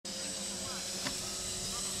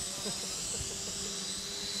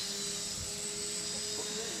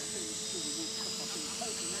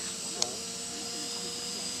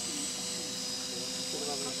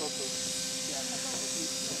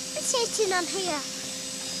sitting on here.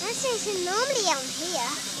 I'm sitting normally on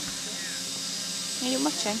here. Are you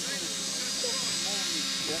watching?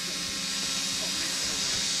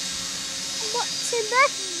 What's in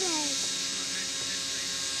there?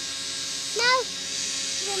 Now,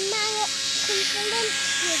 the man comes for lunch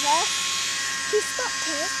with us. He stopped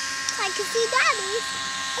here so I can see Daddy.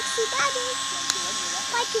 I can see Daddy.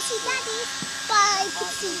 I can see Daddy. But I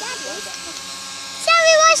can see Daddy. Shall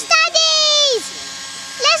we watch Daddy's?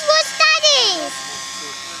 Let's watch Daddy's.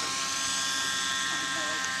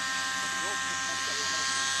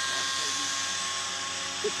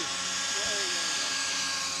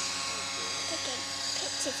 Taking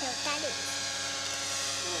pictures of Daddy's.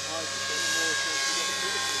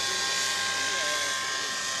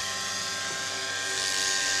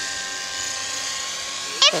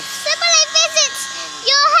 If somebody visits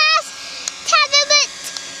your house, tell them that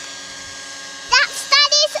that's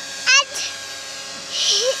Daddy's and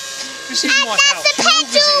This is my that's house. the You're all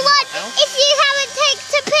petrol visiting one. my house. If you haven't taken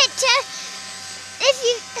a picture,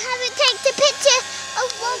 of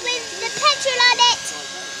one with the petrol on it.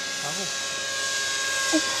 I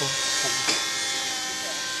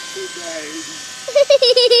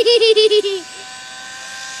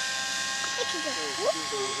can go.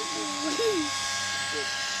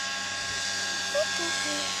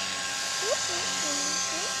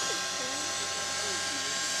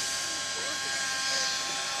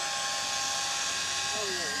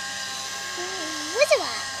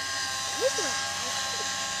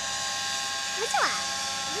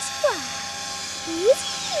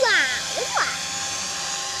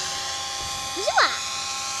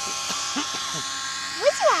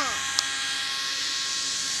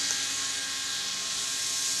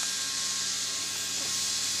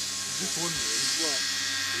 Just wondering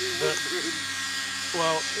that,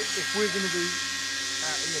 well, if we're going to be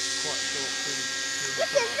out in this quite short thing,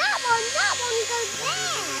 Look at that one goes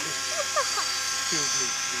there. field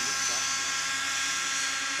needs to be looked at.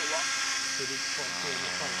 For what? So there's quite a bit of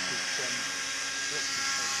the place with what's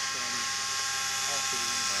his face, Arthur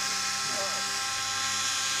was on about it. No.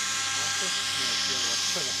 Arthur? No, it's the other one.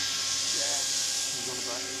 Trevor. Yeah. He was on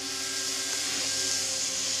about it.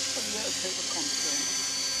 Probably let people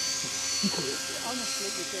concentrate.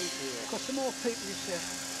 Honestly, you do. Because the more people you say,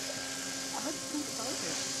 I hadn't think about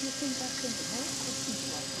this. You think I can more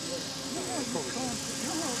questions like the way. No, you can't.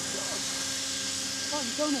 No, God. Oh,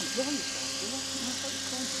 you don't enjoy yourself, do you? No, you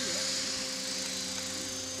can't do that.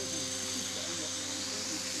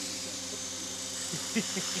 You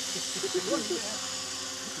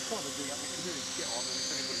can't do that with community get on and if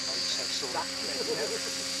anybody knows, so sorry.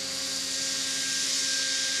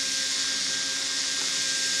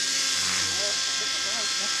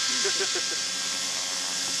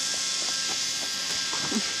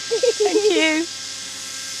 Thank you.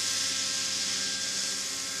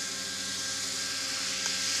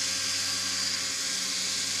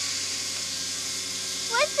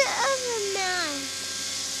 Where's the other man?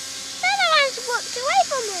 The other man's walked away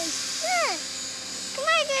from us. Yeah. Can I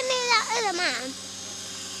go near that other man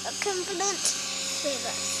that can for lunch with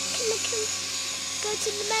us? Can I go to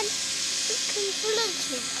the man that can for lunch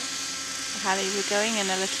with us? Hallie, we're going in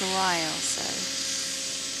a little while, so...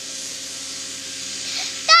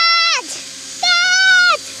 Dad!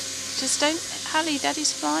 Dad! Just don't... Hallie,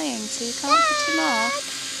 Daddy's flying, so you can't put him off.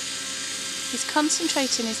 He's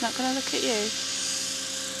concentrating, he's not going to look at you.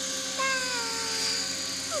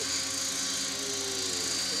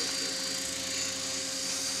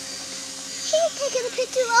 She's taking a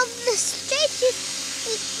picture of the street.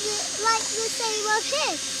 It's like the same of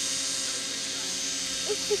his.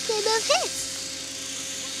 It's the same of his.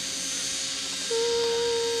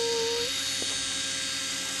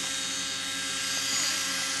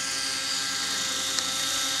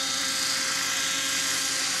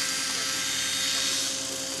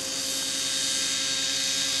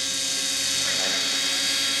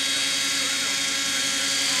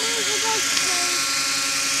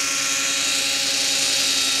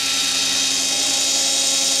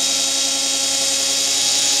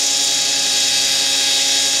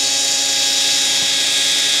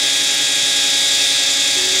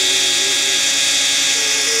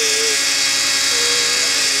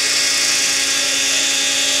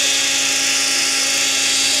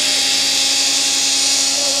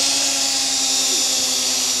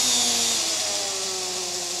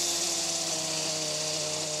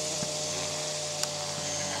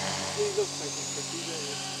 He loves taking pictures, don't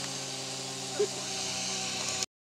you?